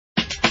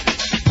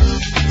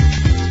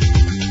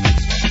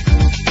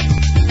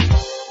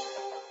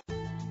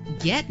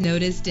Get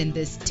noticed in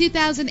this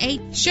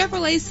 2008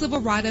 Chevrolet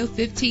Silverado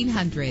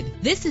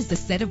 1500. This is the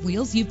set of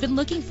wheels you've been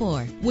looking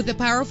for, with a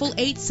powerful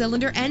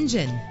 8-cylinder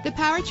engine. The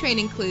powertrain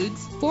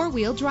includes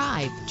 4-wheel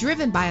drive,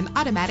 driven by an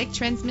automatic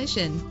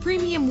transmission.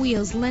 Premium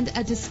wheels lend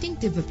a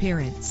distinctive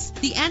appearance.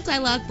 The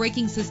anti-lock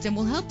braking system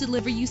will help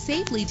deliver you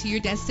safely to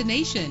your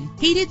destination.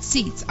 Heated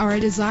seats are a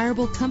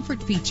desirable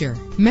comfort feature.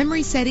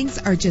 Memory settings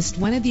are just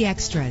one of the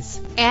extras.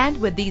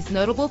 And with these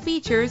notable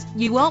features,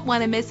 you won't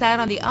want to miss out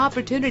on the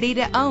opportunity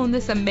to own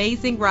this amazing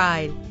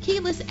ride.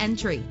 Keyless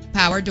entry,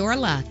 power door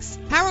locks,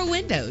 power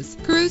windows,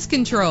 cruise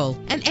control,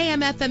 an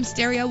AM/FM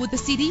stereo with a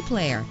CD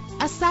player,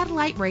 a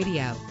satellite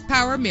radio,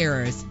 power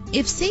mirrors.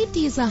 If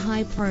safety is a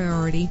high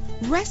priority,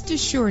 rest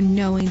assured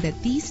knowing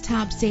that these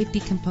top safety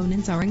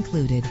components are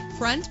included: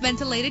 front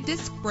ventilated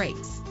disc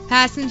brakes,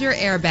 passenger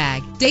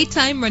airbag,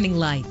 daytime running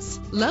lights,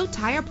 low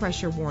tire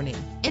pressure warning,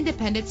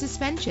 independent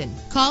suspension.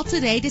 Call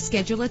today to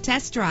schedule a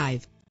test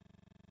drive.